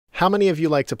How many of you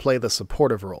like to play the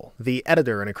supportive role? The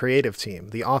editor in a creative team,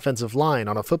 the offensive line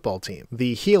on a football team,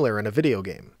 the healer in a video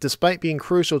game. Despite being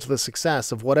crucial to the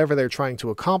success of whatever they're trying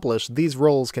to accomplish, these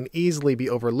roles can easily be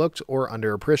overlooked or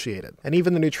underappreciated. And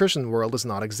even the nutrition world is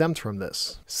not exempt from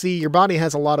this. See, your body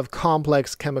has a lot of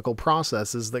complex chemical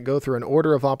processes that go through an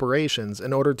order of operations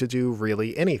in order to do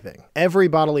really anything. Every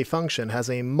bodily function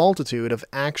has a multitude of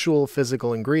actual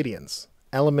physical ingredients.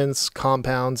 Elements,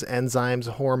 compounds, enzymes,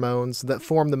 hormones that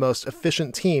form the most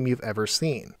efficient team you've ever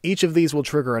seen. Each of these will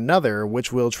trigger another,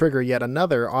 which will trigger yet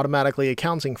another, automatically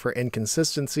accounting for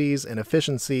inconsistencies,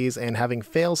 inefficiencies, and having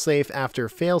fail-safe after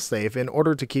fail-safe in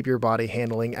order to keep your body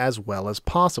handling as well as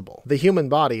possible. The human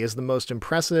body is the most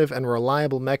impressive and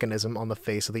reliable mechanism on the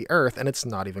face of the earth, and it's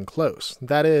not even close.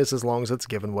 That is, as long as it's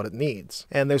given what it needs.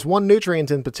 And there's one nutrient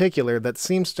in particular that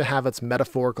seems to have its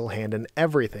metaphorical hand in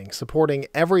everything, supporting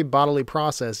every bodily process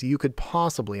you could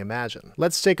possibly imagine.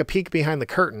 Let's take a peek behind the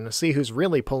curtain, see who's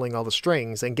really pulling all the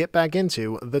strings, and get back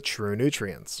into the true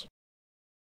nutrients.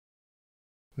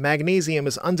 Magnesium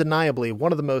is undeniably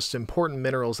one of the most important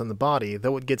minerals in the body,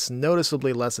 though it gets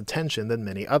noticeably less attention than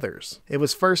many others. It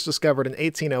was first discovered in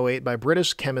 1808 by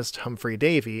British chemist Humphrey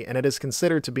Davy, and it is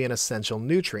considered to be an essential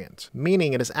nutrient,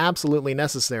 meaning it is absolutely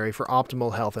necessary for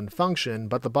optimal health and function,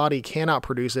 but the body cannot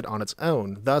produce it on its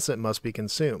own, thus it must be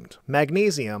consumed.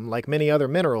 Magnesium, like many other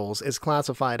minerals, is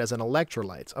classified as an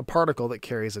electrolyte, a particle that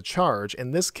carries a charge,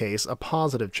 in this case a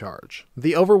positive charge.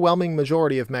 The overwhelming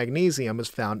majority of magnesium is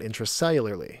found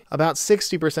intracellularly. About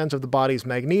 60% of the body's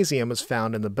magnesium is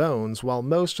found in the bones, while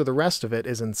most of the rest of it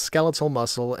is in skeletal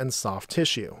muscle and soft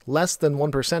tissue. Less than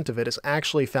 1% of it is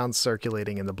actually found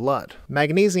circulating in the blood.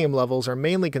 Magnesium levels are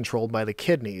mainly controlled by the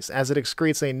kidneys, as it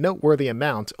excretes a noteworthy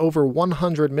amount, over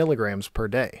 100 milligrams per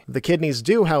day. The kidneys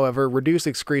do, however, reduce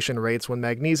excretion rates when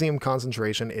magnesium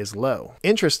concentration is low.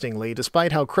 Interestingly,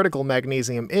 despite how critical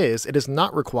magnesium is, it is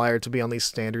not required to be on the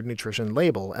standard nutrition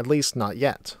label, at least not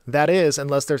yet. That is,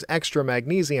 unless there's extra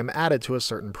magnesium added to a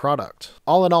certain product.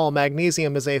 All in all,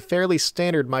 magnesium is a fairly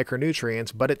standard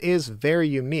micronutrient, but it is very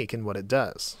unique in what it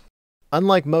does.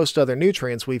 Unlike most other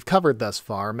nutrients we've covered thus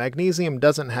far, magnesium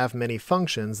doesn't have many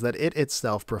functions that it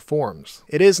itself performs.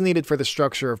 It is needed for the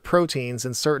structure of proteins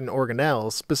in certain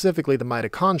organelles, specifically the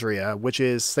mitochondria, which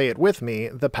is, say it with me,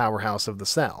 the powerhouse of the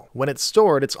cell. When it's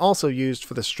stored, it's also used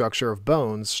for the structure of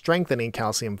bones, strengthening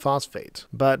calcium phosphate.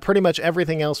 But pretty much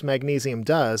everything else magnesium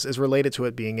does is related to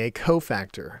it being a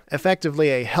cofactor, effectively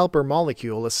a helper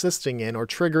molecule assisting in or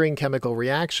triggering chemical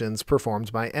reactions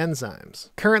performed by enzymes.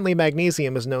 Currently,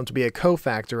 magnesium is known to be a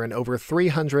cofactor in over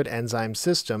 300 enzyme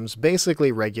systems,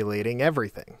 basically regulating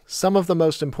everything. Some of the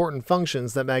most important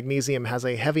functions that magnesium has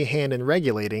a heavy hand in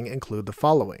regulating include the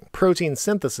following: protein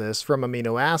synthesis from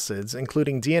amino acids,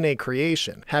 including DNA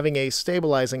creation, having a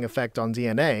stabilizing effect on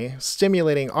DNA,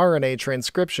 stimulating RNA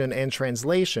transcription and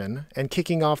translation, and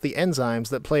kicking off the enzymes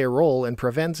that play a role in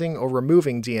preventing or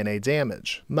removing DNA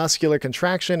damage. Muscular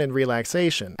contraction and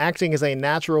relaxation, acting as a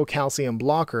natural calcium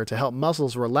blocker to help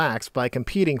muscles relax by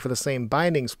competing for the same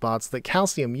binding spots that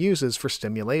calcium uses for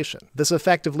stimulation. This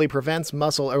effectively prevents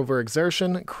muscle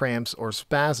overexertion, cramps, or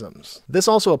spasms. This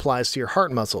also applies to your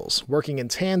heart muscles, working in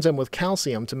tandem with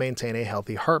calcium to maintain a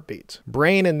healthy heartbeat.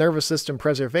 Brain and nervous system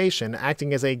preservation,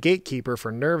 acting as a gatekeeper for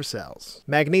nerve cells.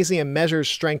 Magnesium measures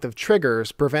strength of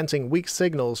triggers, preventing weak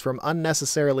signals from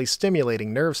unnecessarily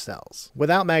stimulating nerve cells.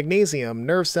 Without magnesium,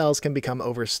 nerve cells can become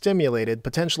overstimulated,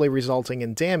 potentially resulting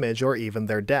in damage or even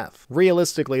their death.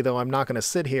 Realistically, though, I'm not going to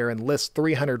sit here and list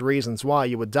 300 reasons why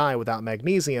you would die without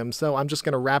magnesium, so I'm just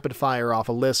going to rapid fire off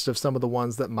a list of some of the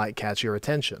ones that might catch your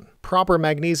attention. Proper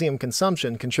magnesium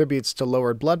consumption contributes to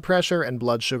lowered blood pressure and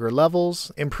blood sugar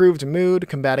levels, improved mood,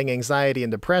 combating anxiety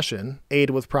and depression, aid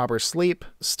with proper sleep,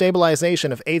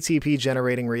 stabilization of ATP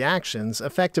generating reactions,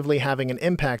 effectively having an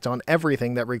impact on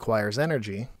everything that requires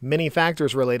energy, many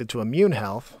factors related to immune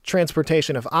health,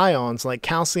 transportation of ions like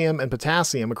calcium and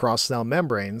potassium across cell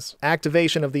membranes,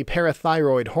 activation of the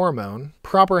parathyroid hormone,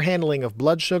 proper handling of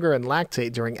blood sugar and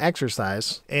lactate during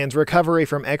exercise, and recovery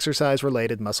from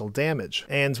exercise-related muscle damage,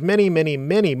 and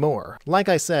many more. Like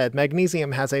I said,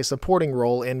 magnesium has a supporting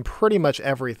role in pretty much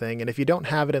everything, and if you don't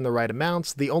have it in the right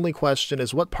amounts, the only question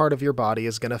is what part of your body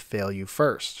is going to fail you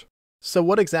first. So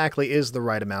what exactly is the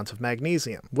right amount of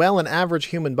magnesium? Well, an average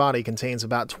human body contains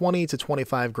about 20 to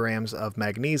 25 grams of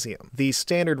magnesium. The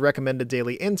standard recommended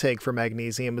daily intake for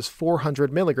magnesium is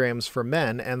 400 milligrams for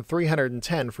men and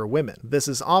 310 for women. This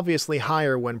is obviously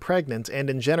higher when pregnant and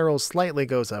in general slightly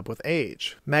goes up with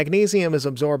age. Magnesium is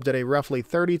absorbed at a roughly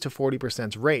 30 to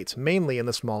 40% rate, mainly in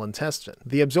the small intestine.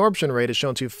 The absorption rate is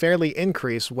shown to fairly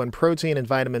increase when protein and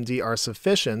vitamin D are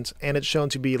sufficient, and it's shown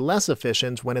to be less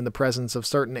efficient when in the presence of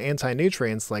certain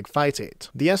nutrients like phytate.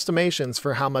 The estimations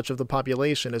for how much of the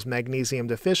population is magnesium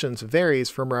deficient varies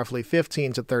from roughly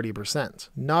 15 to 30%.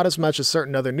 Not as much as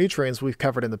certain other nutrients we've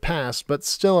covered in the past, but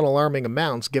still an alarming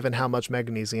amount given how much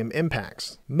magnesium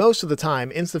impacts. Most of the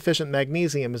time, insufficient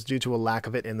magnesium is due to a lack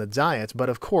of it in the diet, but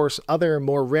of course, other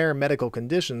more rare medical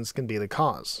conditions can be the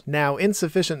cause. Now,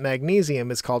 insufficient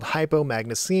magnesium is called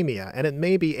hypomagnesemia, and it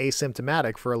may be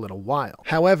asymptomatic for a little while.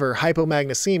 However,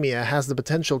 hypomagnesemia has the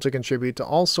potential to contribute to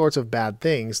all sorts of bad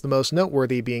things, the most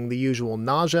noteworthy being the usual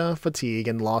nausea, fatigue,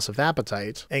 and loss of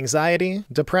appetite, anxiety,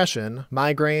 depression,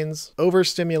 migraines,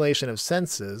 overstimulation of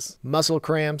senses, muscle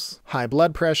cramps, high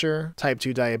blood pressure, type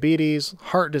 2 diabetes,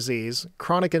 heart disease,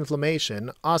 chronic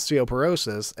inflammation,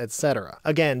 osteoporosis, etc.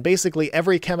 Again, basically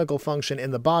every chemical function in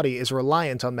the body is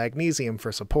reliant on magnesium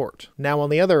for support. Now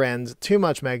on the other end, too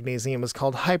much magnesium is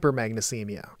called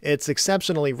hypermagnesemia. It's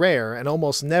exceptionally rare and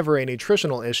almost never a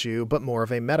nutritional issue, but more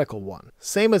of a medical one.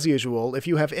 Same as usual, if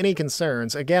you have any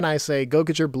concerns, again I say go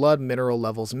get your blood mineral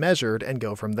levels measured and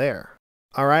go from there.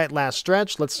 Alright, last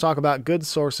stretch, let's talk about good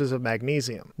sources of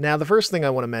magnesium. Now, the first thing I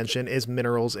want to mention is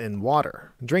minerals in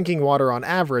water. Drinking water on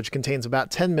average contains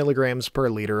about 10 milligrams per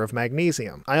liter of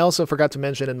magnesium. I also forgot to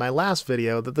mention in my last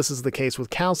video that this is the case with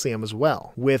calcium as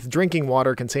well, with drinking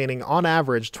water containing on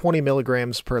average 20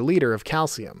 milligrams per liter of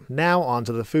calcium. Now on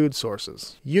to the food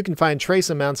sources. You can find trace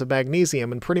amounts of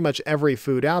magnesium in pretty much every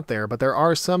food out there, but there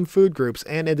are some food groups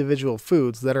and individual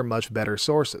foods that are much better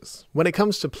sources. When it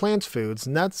comes to plant foods,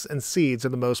 nuts and seeds are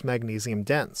the most magnesium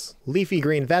dense. Leafy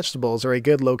green vegetables are a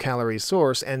good low-calorie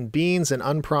source, and beans and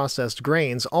unprocessed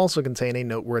grains also contain a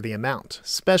noteworthy amount.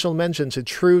 Special mention to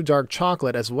true dark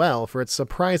chocolate as well for its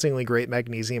surprisingly great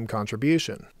magnesium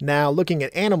contribution. Now, looking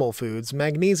at animal foods,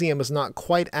 magnesium is not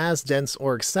quite as dense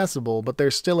or accessible, but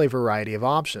there's still a variety of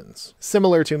options.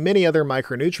 Similar to many other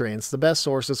micronutrients, the best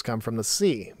sources come from the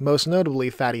sea, most notably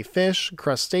fatty fish,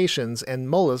 crustaceans, and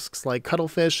mollusks like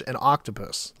cuttlefish and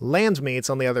octopus. Land meats,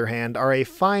 on the other hand, are a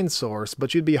fine source,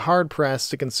 but you'd be hard-pressed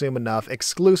to consume enough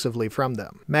exclusively from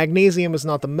them. Magnesium is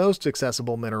not the most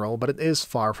accessible mineral, but it is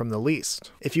far from the least.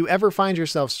 If you ever find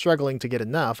yourself struggling to get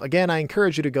enough, again I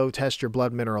encourage you to go test your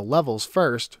blood mineral levels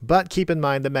first, but keep in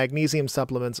mind that magnesium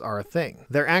supplements are a thing.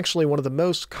 They're actually one of the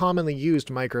most commonly used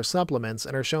microsupplements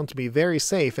and are shown to be very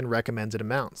safe in recommended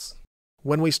amounts.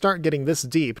 When we start getting this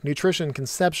deep, nutrition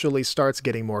conceptually starts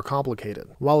getting more complicated.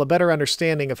 While a better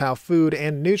understanding of how food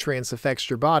and nutrients affects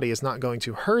your body is not going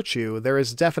to hurt you, there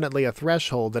is definitely a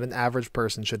threshold that an average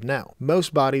person should know.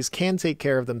 Most bodies can take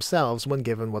care of themselves when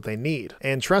given what they need.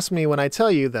 And trust me when I tell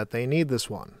you that they need this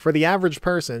one. For the average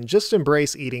person, just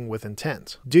embrace eating with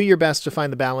intent. Do your best to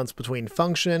find the balance between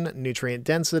function, nutrient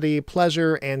density,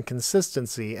 pleasure, and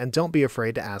consistency, and don't be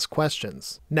afraid to ask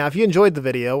questions. Now, if you enjoyed the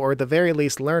video, or at the very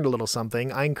least learned a little something,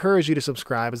 I encourage you to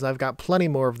subscribe as I've got plenty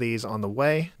more of these on the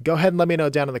way. Go ahead and let me know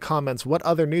down in the comments what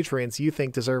other nutrients you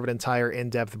think deserve an entire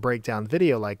in-depth breakdown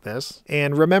video like this.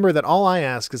 And remember that all I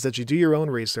ask is that you do your own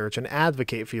research and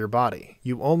advocate for your body.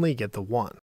 You only get the one.